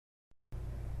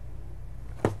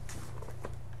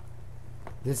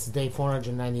This is day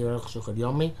 490 of Shulchan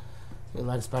Yomi. If you'd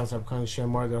like to sponsor up, come share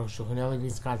more of Shulchan Yomi.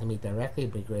 Please contact me directly.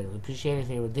 It'd be greatly appreciated. If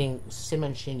you're reading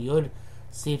Siman Shin Yud,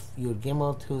 Sif Yud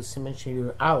Gimel to Siman Shin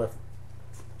Yud Aleph,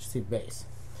 Sif Base.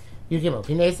 Yud Gimel.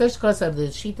 Pinei Sesh Kosav, the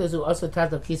Shitas who also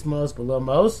tato kis mos below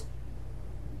mos.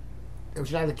 If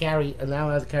you're not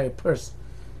allowed to carry a purse,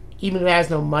 even if it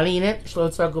has no money in it, Shlo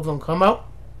Tzar Gufon Komo.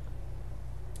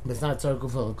 But it's not Tzar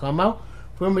Gufon Komo.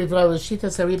 You have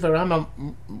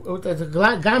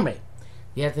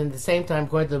to, at the same time,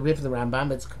 according to the Rif of the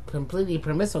Rambam, it's completely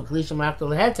permissible because it's Klisha Machtel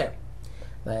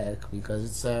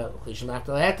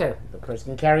Heter. The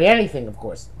person can carry anything, of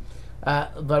course.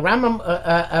 But Rambam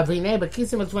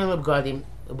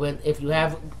if you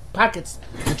have pockets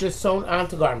which are sewn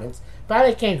onto garments,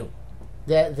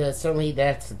 certainly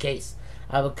that's the case.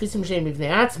 That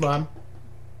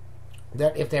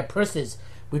if they're purses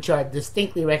which are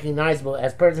distinctly recognizable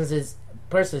as purses,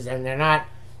 and they're not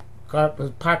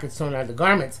pockets sewn on the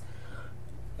garments.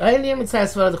 Logic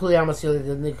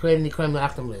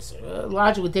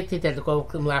would dictate that the call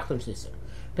klim lachtam sisser.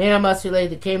 They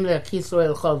came to the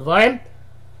kisoil chol dvarim.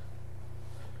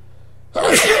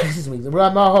 Excuse me. The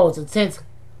Rama holds that since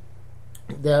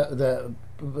the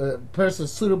person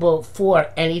is suitable for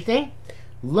anything,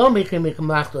 lo mikrim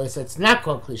lachtam lisser. It's not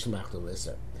called klish lachtam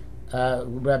lisser.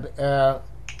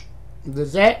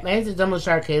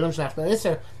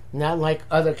 Not like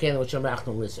other kelim which are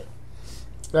machnon lisser.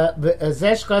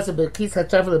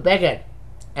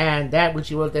 And that which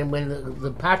you wrote then when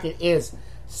the pocket is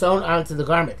sewn onto the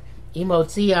garment.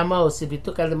 If you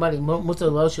took out the money, you're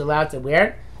allowed to wear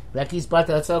it. Like he's bought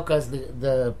because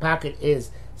the pocket is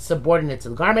subordinate to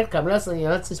the garment.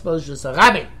 Let's suppose you're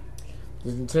sarabim.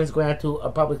 In terms of going out to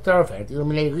a public thoroughfare. In terms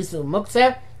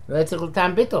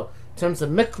of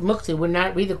muktzah, would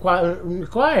not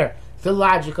require the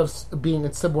logic of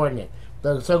being subordinate.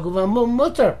 Because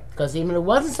even if it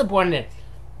wasn't subordinate,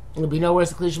 it would be nowhere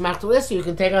to klish machtel. You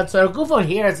can take out tzar gufon.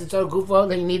 Here it's a tzar gufon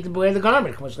that you need to wear the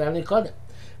garment. It's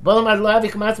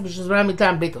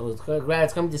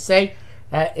coming to say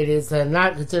it is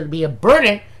not considered to be a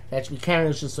burden that should be carried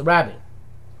in shusarabim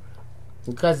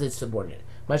because it's subordinate.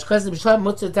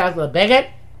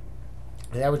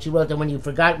 That what you wrote, that when you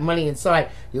forgot money inside,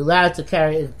 you're allowed to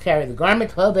carry the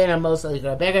garment.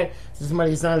 This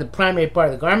money is not the primary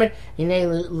part of the garment.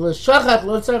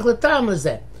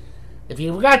 If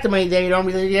you forgot the money there, you don't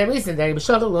really need a reason. If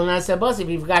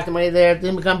you forgot the money there, it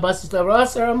didn't become basis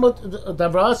davrasa or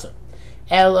davrasa.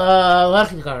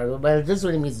 But this is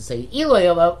what it means to say. If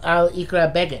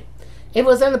it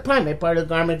was on the primary part of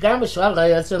the garment, you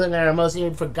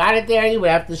forgot it there, you would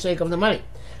have to shake off the money.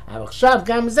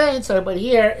 But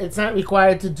here it's not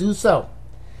required to do so.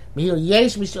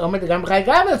 Those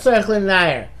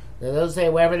say,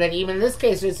 however, that even in this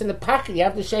case it's in the pocket, you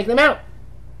have to shake them out.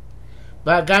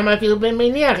 But even if you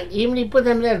put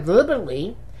them there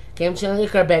deliberately, it's not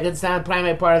the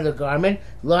primary part of the garment.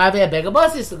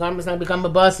 The garment does not become a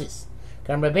basis.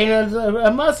 Can use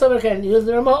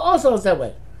the remote also that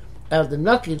way. The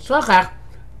Naki Shachach,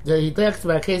 he talks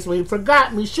about a case where he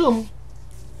forgot Mishum.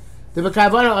 The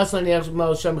Bekavana also in the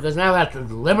Moshe, because now I have to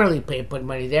deliberately put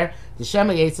money there. The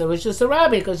Shema Yetzer was just a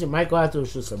rabbi, because you might go out to a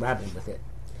Shus Rabbi with it.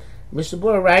 Mr.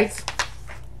 Bura writes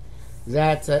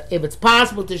that if it's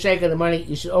possible to shake on the money,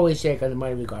 you should always shake on the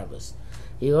money regardless.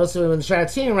 He also, when the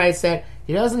Sharatzin writes that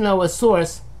he doesn't know a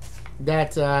source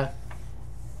that that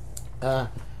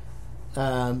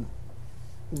an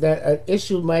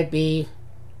issue might be.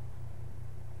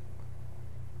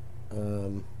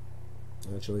 I'm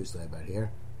not sure what he's talking about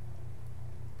here.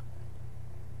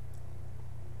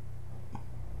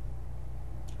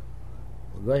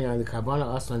 Going on the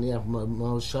Kabbana Aslan Yach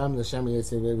Mosham the Shem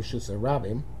Yetzer Reshus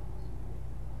Rabim.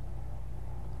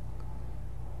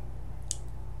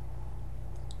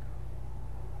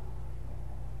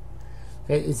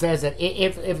 It says that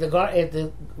if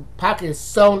the pocket is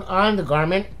sewn on the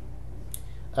garment,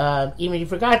 even if you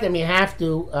forgot them, you have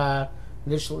to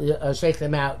initially shake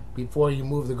them out before you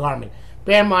move the garment.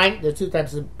 Bear in mind, there are two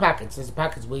types of pockets. There's the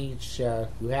pockets which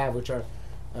you have, which are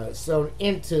sewn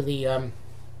into the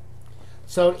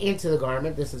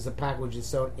garment. This is a pocket which is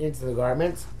sewn into the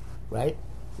garment, right?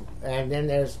 And then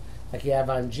there's, like you have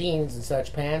on jeans and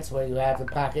such pants, where you have the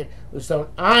pocket which is sewn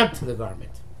onto the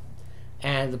garment.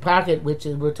 And the pocket, which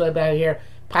we're talking about here,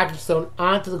 pocket sewn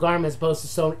onto the garment as opposed to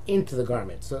sewn into the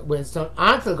garment. So when it's sewn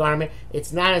onto the garment,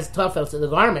 it's not as tough to the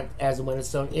garment as when it's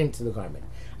sewn into the garment.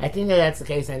 I think that's the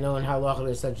case. I know in Halacha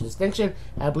there's such a distinction.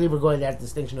 I believe we're going to that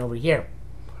distinction over here.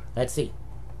 Let's see.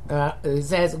 It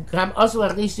says, also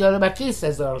like this,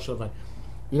 says the Aruch Shulchan.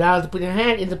 You're allowed to put your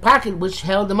hand in the pocket which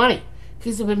held the money.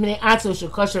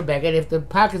 If the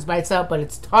pocket's by itself, but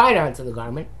it's tied onto the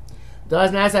garment,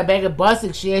 does not have beggar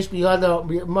busik sheesh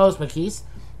biyado most makis.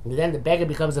 Then the beggar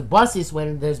becomes a basis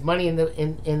when there's money in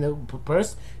the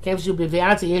purse. Since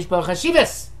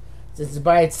it's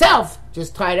by itself,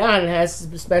 just tied on, it has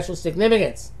special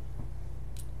significance.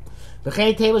 So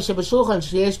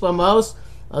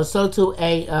to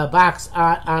a box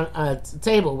on a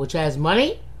table which has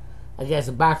money, I guess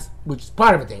a box which is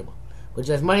part of a table, which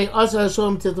has money, also show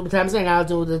them to the times I'll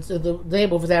do the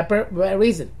table for that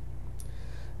reason.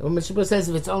 When Mishnah says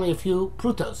if it's only a few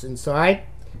prutos inside,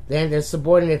 then they're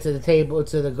subordinate to the table,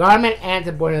 to the garment, and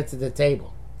subordinate to the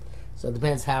table. So it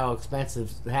depends how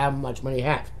expensive, how much money you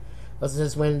have. Also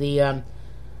says when the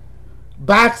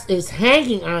box is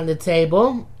hanging on the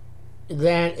table,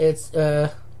 then it's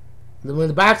when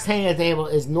the box hanging on the table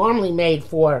is normally made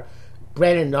for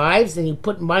bread and knives, and you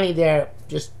put money there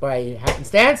just by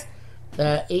happenstance.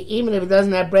 Even if it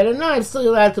doesn't have bread and knives, still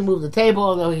you're allowed to move the table,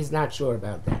 although he's not sure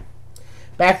about that.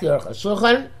 Back to Aruch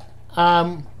HaShulchan.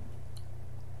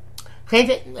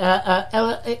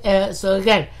 So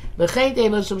again,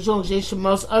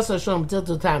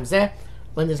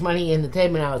 when there's money in the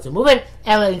table, now to move it.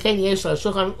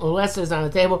 Unless there's on the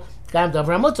table,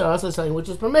 also something which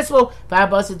is permissible.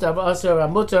 And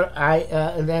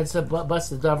then it's a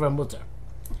busted davra mutter.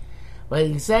 But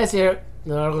he says here,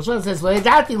 the says,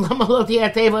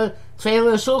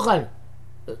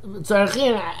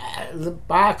 the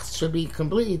box should be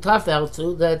completely tafel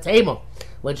to the table,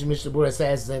 which Mishnah Berurah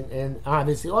says, and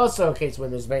obviously also a case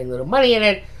when there's very little money in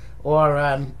it, or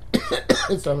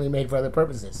it's only made for other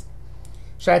purposes.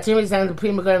 Shatim is on the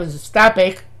prima is a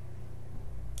stopik,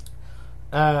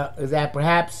 that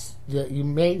perhaps you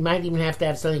might even have to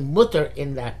have something mutter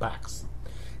in that box.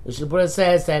 Mishnah Berurah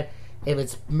says that if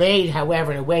it's made,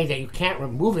 however, in a way that you can't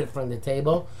remove it from the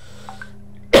table,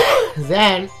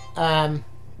 then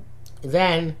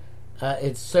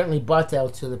it's certainly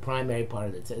batel to the primary part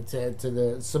of it, to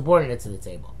the subordinate to the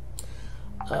table.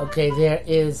 Okay, there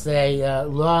is a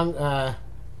long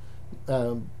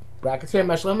bracket here.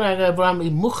 Mashlam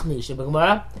Avrami Muchni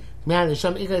Shebegmara. Man, the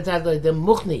Sham Ikatad the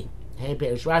Muchni. Hey,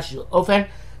 Perish Rashi Ofen.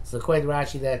 So according to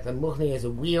Rashi, that the Muchni is a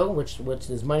wheel, which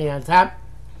there's money on top.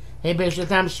 Hey, Perish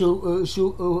Tam Shu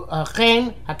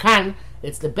Chen Hakan.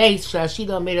 It's the base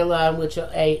Shashida made on which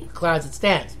a closet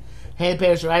stands. Hey,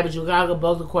 Perish Rai, but Jugaga,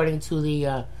 both according to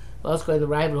the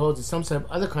Rai, but holds some sort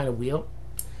of other kind of wheel.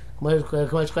 Where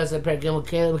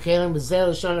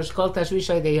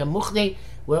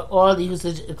all the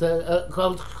usage all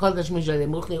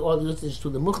the usage to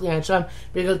the muchni and sham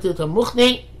bigger to the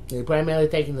muchni, they're primarily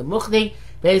taking the muchni.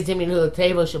 Based on the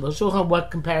table, what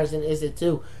comparison is it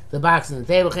to the box and the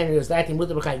table? So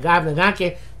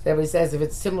everybody says if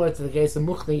it's similar to the case of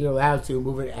muchni, you're allowed to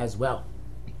move it as well.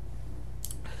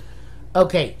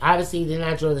 Okay, obviously he did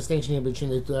not draw a distinction here between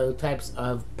the types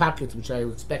of pockets which I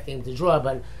was expecting to draw,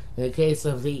 but in the case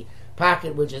of the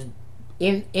pocket which is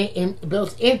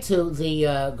built into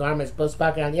the garment, post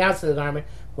pocket on the outside of the garment,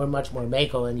 we're much more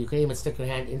mako, and you can even stick your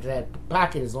hand into that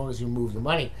pocket as long as you move the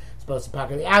money. It's supposed to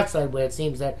pocket the outside, where it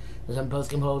seems that some post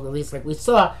can hold, at least like we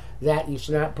saw, that you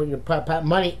should not put your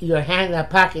hand in that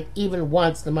pocket even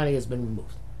once the money has been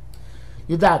removed.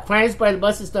 Yudak, finance by the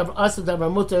buses stuff, also the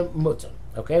mutter.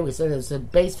 Okay, we said it's a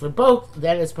base for both,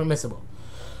 then it's permissible.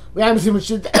 We have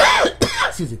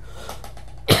excuse me.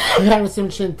 We have a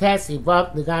test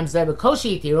involved the Gam Zeba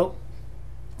Koshi Tiro.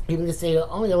 Even to say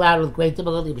only allowed with great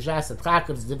difficulty, B'shas Atchak,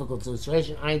 it's a difficult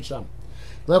situation, Ein Sham.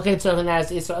 Locate Tzorchan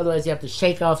as Isra, otherwise you have to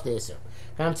shake off the Isra.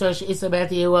 Gam Tzorch Isra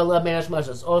B'ati Yehuah Love Ben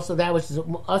Hashmashos. Also that which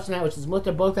is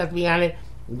mutter, both have to be on it,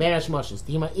 Ben Hashmashos.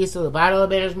 Tima Isra Levado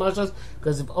Ben Hashmashos,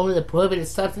 because if only the prohibited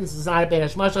substance is on it, Ben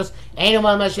Hashmashos, Ein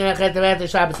Amal Mashiach Et Tevet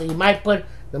Shabbos. So you might put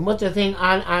the mutter thing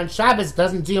on Shabbos,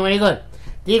 doesn't do you any good.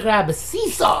 Digra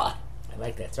B'sisa. I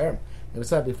like that term. Never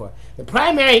saw it before. The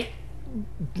primary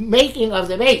making of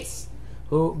the base,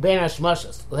 who ben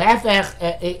hashmashos,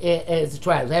 is a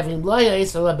trial. Having loya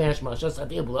isra ben hashmashos, I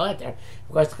feel below it there.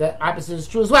 Of course, the opposite is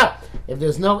true as well. If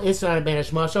there's no isra on ben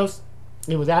hashmashos,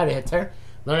 without a hitter,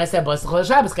 no, I said basel chol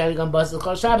Shabbos. Can you go basel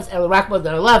chol Shabbos? El rakba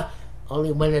that I love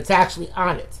only when it's actually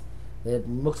on it. The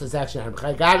muksa is actually on it.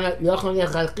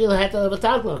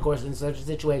 Of course, in such a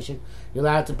situation, you're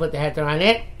allowed to put the heter on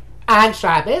it on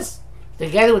Shabbos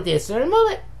together with the isra and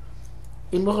move it.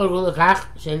 If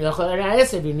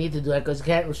you need to do it because you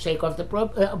can't shake off the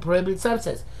prohibited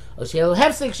substance, or if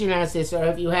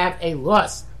you have a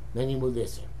loss, then you move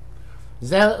this.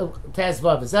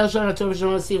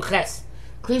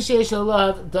 Cliche shall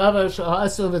love davar shall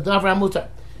also the davar mutar.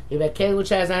 If a kid which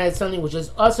has on it something which is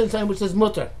also something which is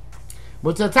mutar,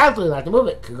 Mutter Tatlu, not to move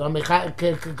it.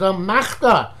 Kagom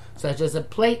Machta, such as a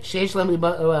plate, Sheish Lami,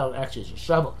 well, actually it's a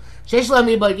shovel. Sheish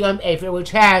Lami Bad Yom Efer, which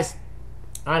has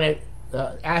on it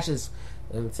ashes,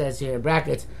 and it says here in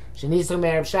brackets, Shenisim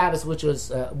Erev Shabbos, which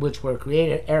were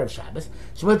created Erev Shabbos.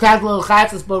 Shmuel Tatlu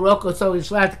Chatzas Boroko, so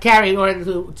he's allowed to carry in order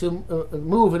to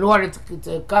move, in order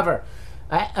to cover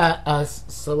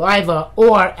saliva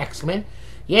or excrement.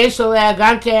 Yesholeh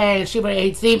Ganke Shiva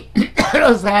Eitzim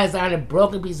has on a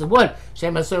broken piece of wood,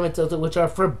 which are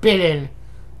forbidden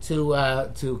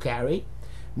to carry.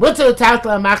 Mutter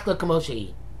Tatla Machla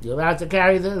Kamoshi. You're allowed to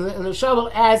carry the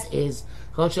shovel as is.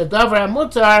 Chosha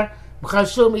Mutar.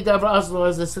 Chashul Midavar Aslo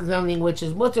is something which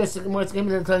is mutter, more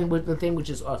significant than the thing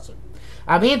which is awesome.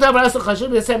 But if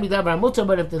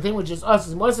the thing which is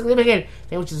awesome is more significant, the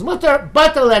thing which is mutter,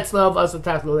 but the let's love also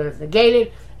tatlu, then it's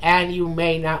negated, and you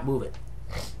may not move it.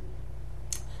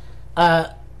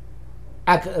 That's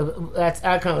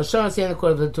Akon Lashon, saying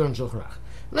according to the Torah Shulchan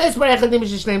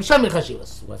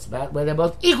Aruch. What's about where they're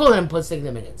both equal in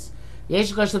significance?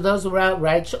 Yesh Kosh of those who are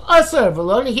outright Asur,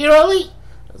 Veloni here only.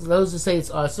 Those who say it's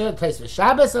also a place for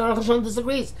Shabbos, and Aruch Hashanah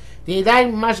disagrees. If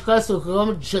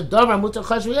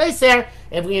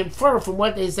we infer from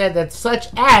what they said that such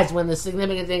as when the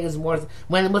significant thing is more,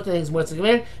 when the mutter thing is more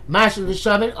significant, Mashu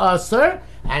L'Shavin also,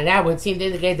 and that would seem to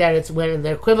indicate that it's when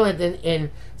the equivalent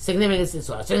in significance is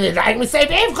also.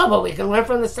 But we can learn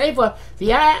from the Sefer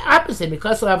the opposite,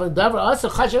 because we have a davar also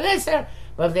Chashuv Eiser.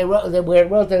 But if they wrote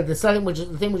that the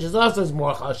thing which is also is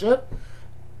more Chashuv,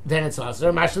 then it's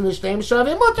also Mashu L'Shavin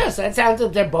Shavin Mutter. So it sounds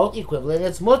like they're both equivalent.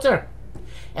 It's mutter.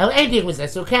 So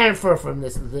we can't infer from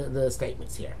this the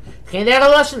statements here.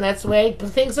 That's the way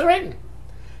things are written.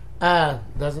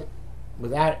 Doesn't,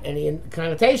 without any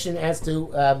connotation as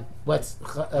to what's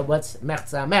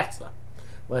mechza,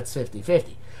 what's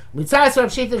 50-50. It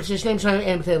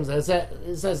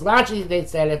says largely they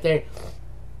said that they're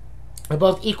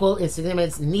both equal in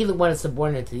significance. Neither one is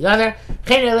subordinate to the other.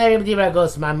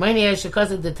 Because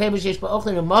of the table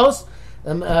most.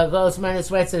 Goes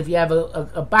minus writes that if you have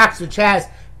a box which has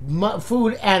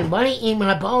food and money, if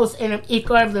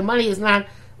the money is not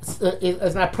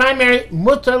primary,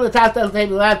 mutter l'tatal, they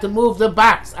allowed to move the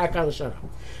box.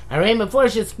 Array before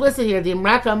it's explicit here. The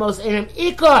imraka most inim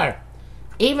ikar.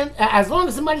 Even as long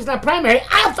as the money is not primary,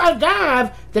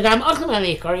 alfagav the gam ochlam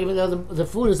ikar. Even though the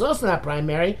food is also not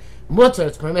primary, mutter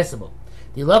it's permissible.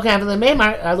 The lokam the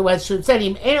meimar otherwise should say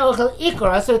im ein ochel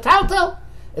ikar so taltal.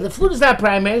 If the food is not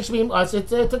primary, it should be also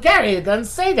to carry. It doesn't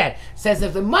say that. It says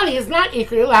if the money is not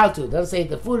ikr, you're allowed to. It doesn't say if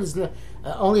the food is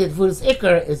only if the food is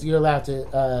ikr, is you're allowed to.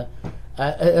 It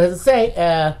doesn't say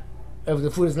if the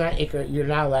food is not ikr, you're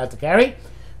not allowed to carry.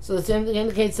 So it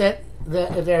indicates that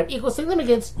if they're of equal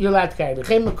significance, you're allowed to carry. If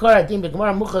you look at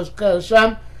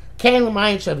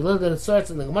the source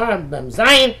in the Gemara,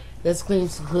 Zion, that's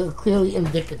clearly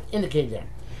indicated there.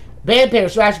 Ben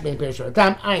Perish Rashi, Ben Perish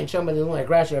Ratam, Ayin, somebody don't like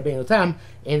Rashi or Ben Ratam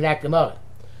in that Gemara.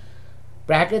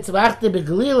 Brackets, Vachta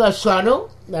Beglila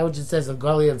Shanu, that which it says in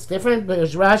Galil, it's different, but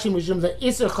it's Rashi, Mishum, the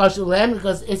Isser Chashul Hem,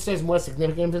 because Isser is more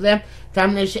significant for them.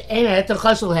 Tam Nesha Eina Eter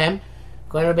Chashul Hem,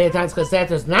 according to Rabbeinu Tam, because that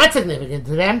is not significant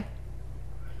to them.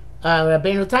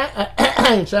 Rabbeinu Tam,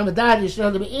 Shamadad,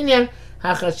 Yishno, the Be'inyan,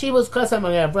 HaChashivos, Kosam,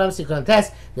 Avram, Sikon,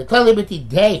 the Kalibiti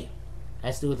Day.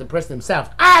 Has to do with the person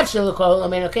himself.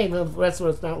 Okay, the rest of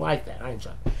it's not like that.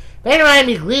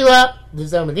 Glila, the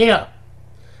Zelmadino.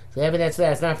 So the evidence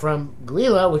that it's not from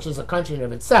Glila, which is a country in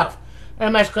of itself.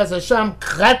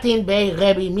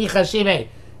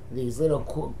 These little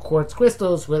quartz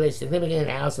crystals were they significant in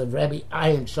the house of Rebbe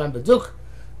Ayin Sham Baduk.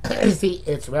 You see,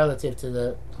 it's relative to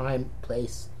the time,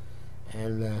 place,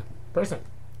 and the person.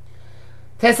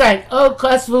 Tesai, oh,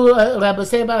 Kosvu, Rabbi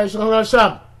Seba, Shalom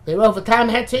Sham. They wrote for time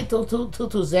had to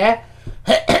zeh.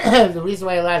 The reason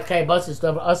why a lot of carry buses is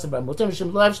over us about Mutam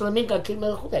Shem Loav Shalaminka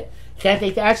can't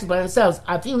take the actions by themselves.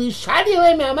 I feel you shadi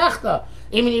le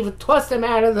even if you toss them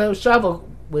out of the shovel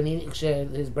when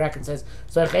his bracket says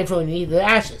so when you need the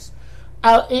ashes.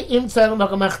 Or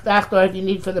if you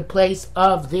need for the place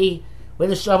of where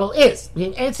the shovel is. If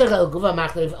you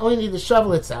only need the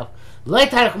shovel itself,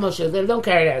 then don't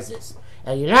carry it as is.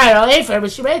 You're not all afer,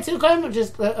 but she made two kind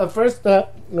just first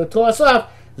toss off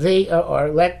or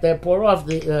let pour off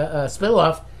spill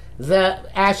off the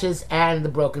ashes and the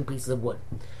broken pieces of wood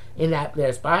in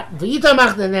their spot. And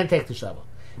then take the shovel.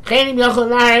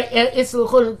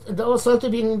 Also to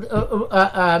being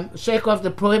shake off the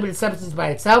prohibited substance by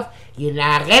itself. You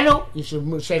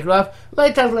should shake it off.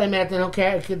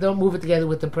 Don't move it together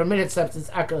with the permitted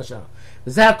substance.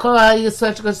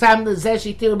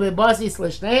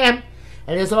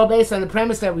 And it's all based on the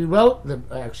premise that we wrote,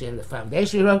 actually in the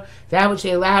foundation we wrote, that which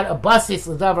they allowed a basis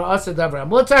l'davar asur davar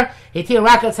amutar, hitir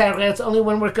rak atzar, it's only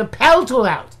when we're compelled to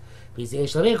allow it. Because the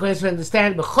Yeshlavim to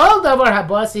understand, b'chol davar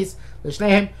ha-basis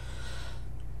l'shnehem,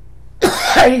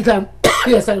 anytime,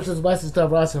 yes, I was basis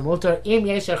davar asur amutar, im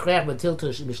yesh achrech b'til to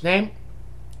b'shnehem,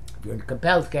 if you're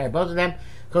compelled to carry both of them,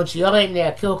 such a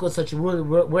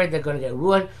word they're going to get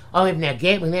ruined.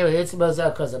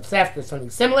 Because of theft or something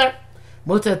similar.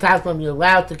 Mutar tasmam, you're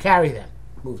allowed to carry them,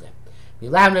 move them.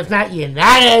 You're allowed, if not, you're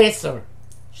not or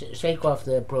shake off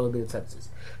the prohibited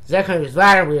substances. Zekhan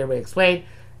Rizvar, we already explained.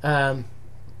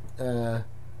 The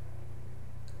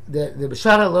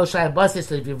b'shara lo shai basis.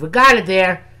 So if you forgot it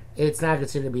there, it's not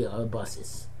considered to be a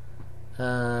basis.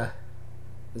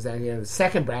 Is that here in the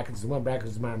second bracket? The one bracket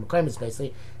is Mar Mekoyim,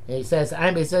 basically. And he says,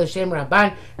 "I'm Beisel Shem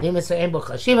Ramban Nimis Ein Bo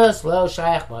Chashivos Lo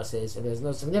Shayach Basis." If there's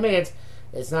no significance,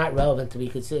 it's not relevant to be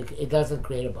considered. It doesn't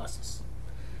create a basis.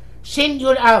 Shin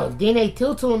Yud Aleph Dinei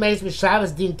Tiltul Meis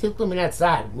B'Shabbos Din Tiltul Minat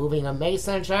Tzad, moving a meis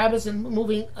on Shabbos and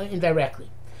moving indirectly.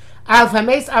 Alf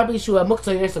Hameis Al B'Shua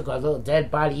Mukta Yisrael, dead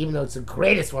body, even though it's the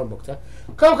greatest form of Mukta.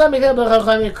 Kom Kam Michel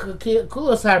B'Chacham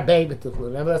Kulos Harbei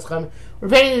B'Tiltul. Nevertheless, we're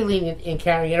very lenient in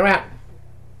carrying it around.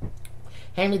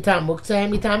 Both in terms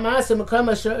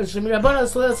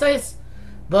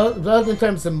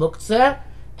of muktzah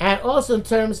and also in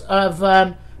terms of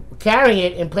carrying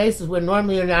it in places where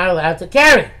normally you're not allowed to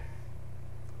carry.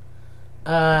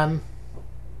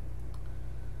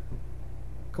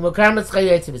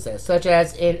 Such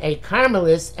as in a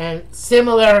Carmelis and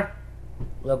similar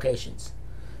locations.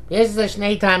 There are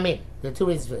two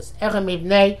reasons for this.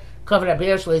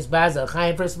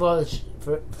 First of all,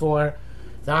 for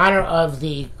the honor of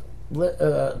the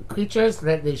creatures,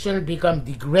 that they shouldn't become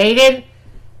degraded.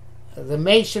 The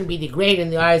mace shouldn't be degraded in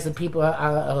the eyes of people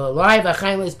alive, and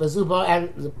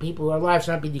the people who are alive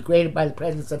should not be degraded by the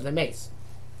presence of the mace.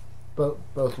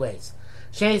 Both ways.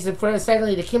 Secondly,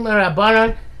 the Kimla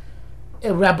Rabbanon,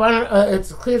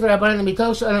 it's clear the Rabbanon the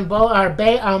Mitosha and Bo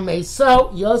Arbe al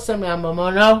Meso Yosem al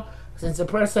Mamono, since a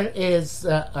person is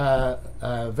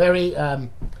very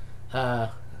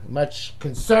much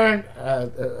concerned,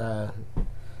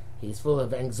 he's full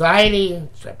of anxiety,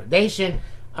 trepidation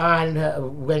on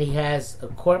when he has a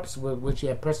corpse with which he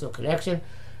has personal connection.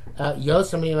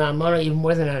 Even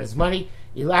more than on his money.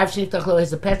 Unless he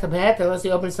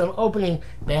opens some opening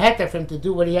beheter for him to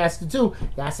do what he has to do,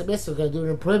 that's a mitzvah, going to do it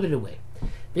in a prohibited way.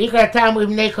 But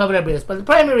the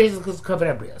primary reason is covered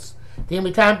abrios.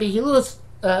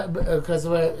 Because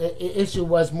the issue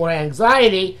was more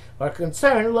anxiety or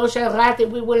concern, it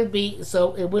wouldn't be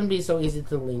so easy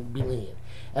to be lenient.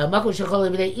 Because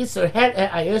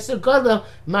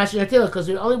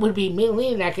we only would be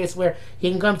lenient in that case where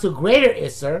he can come to greater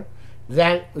isser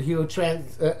than he will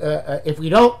if we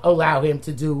don't allow him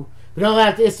to do. We don't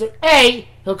allow the isser A,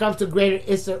 he'll come to greater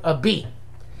isser of B.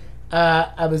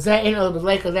 That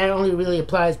only really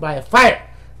applies by a fire.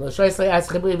 If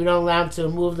we don't allow him to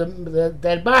move the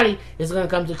dead body, it's going to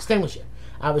come to extinguish it.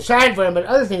 I was shy for him, but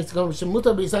other things go where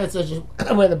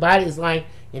the body is lying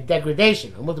in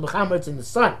degradation. It's in the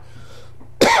sun.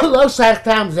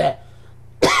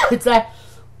 It's that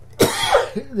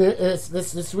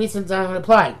this reason's not going to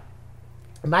apply.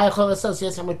 What are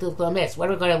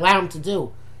we going to allow him to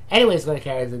do? Anyway, he's going to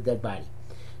carry the dead body.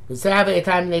 So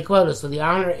the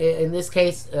honor in this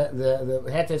case, the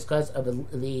heter is because of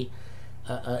the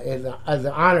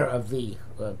honor of the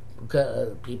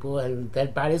people and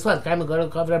dead bodies. What? Time go to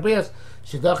cover Abrios.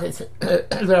 Shidduch is the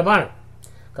Rabbanon.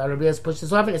 Cover Abrios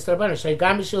pushes off and it's the Rabbanon.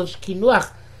 Shaygam Mishul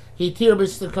Kinuach. He tir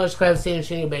b'shikosh klav sein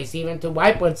sheni base. Even to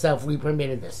wipe oneself, we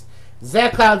permitted this.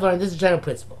 Zeh cloud var. This is a general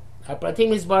principle.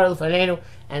 Hapratim is bar l'fanenu,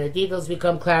 and the details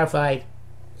become clarified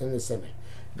in the simon.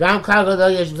 Gam cloud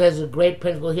gadol yesh. There's a great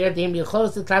principle here. Dim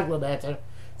yichos to taklo better.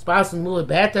 It's possible to move it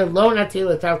better. Lo natil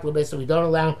to taklo better. So we don't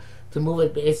allow to move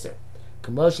it be'isr.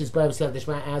 Kamoshi's brother said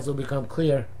Dishma, as will become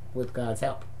clear with God's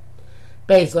help.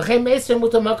 Base. Lachem meisr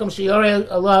mutamakam shiyorei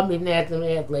Allah mivnei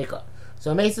leika.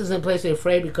 So mace is in a place they're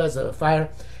afraid because of a fire.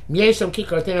 Miesham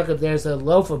kikar tinok, if there's a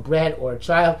loaf of bread or a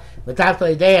child,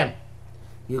 matatlo ideyam,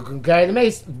 you can carry the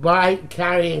mace by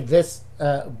carrying this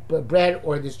bread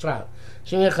or this child.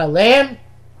 Shemich aleim,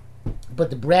 put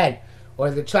the bread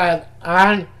or the child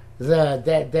on the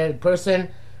dead person,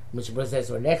 which the person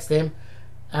says, or next to him.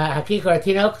 Hakikar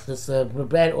tinok, this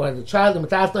bread or the child, the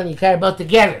matatlo, you carry both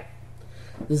together.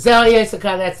 The Zel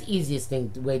Yesaka, that's the easiest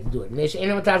way to do it. Is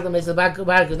not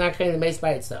carrying the mace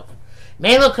by itself.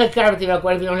 What if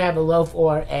you don't have a loaf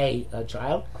or a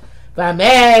child? And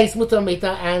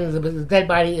the dead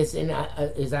body is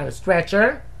on a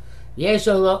stretcher. And you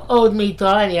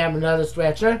have another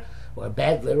stretcher. or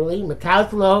bed, literally. You can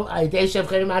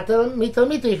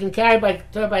carry by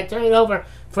turning over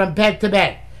from bed to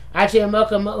bed. Actually,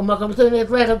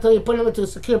 until you put them into a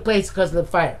secure place because of the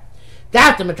fire.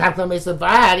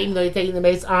 Even though you're taking the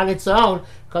mace on its own,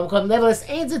 nevertheless,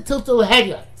 it's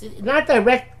not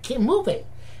direct moving.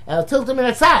 It's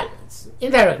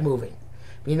indirect moving.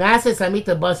 If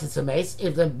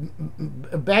the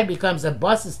bed becomes a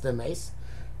buses the mace,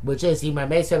 which is the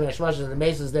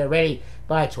mace is there ready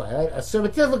by twilight.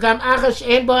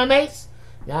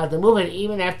 Now to move it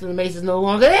even after the mace is no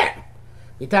longer there.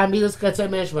 Because this is muktzah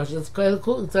ben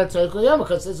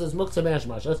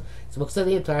hashmashos, it's muktzah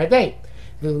the entire day.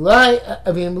 If it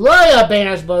wasn't there ben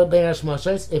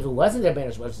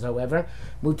hashmashos, however,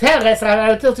 muteres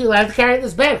until you allowed to carry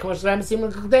this bed.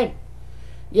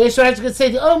 Yeshua could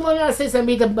say,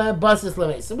 the buses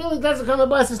lames. It really doesn't come a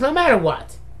buses no matter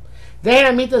what. The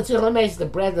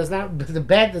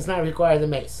bed does not require the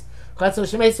mace.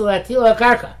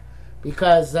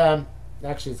 Because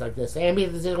actually it's like this.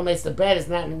 The bed is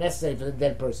not necessary for the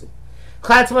dead person.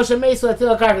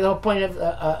 The whole point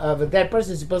of a dead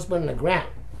person is supposed to put it on the ground.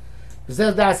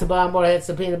 So therefore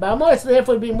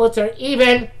it'd be mutter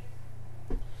even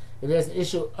if there's an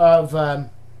issue of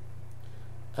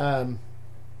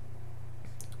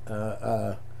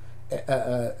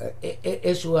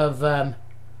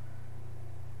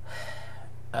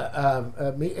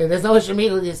there's no issue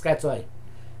immediately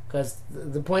because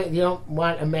the point, you don't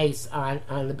want a mace on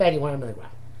the bed, you want him on the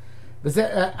ground. The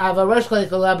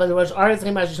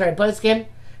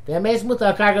mace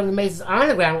mutar karga, the mace is on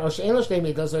the ground, so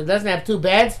it doesn't have two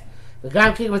beds. The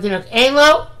gam kik with dinok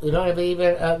ainlo, you don't have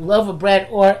even a loaf of bread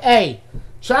or a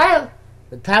child.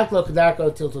 The talklo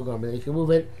kadarko tiltul gomer, you can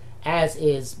move it as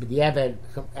is, but the evan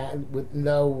with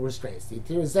no restraints. The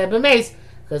two is mace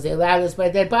because they allow this by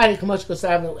dead body. Kamosh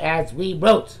kosav, as we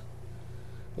wrote.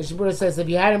 Mishnah Berurah says if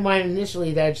you had in mind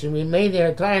initially that it should remain there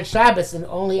until Shabbos and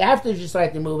only after you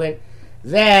start to move it,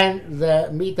 then the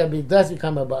mita does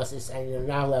become a basis and you're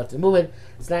not allowed to move it.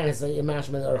 It's not necessarily a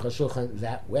mashma or a shulchan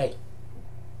that way.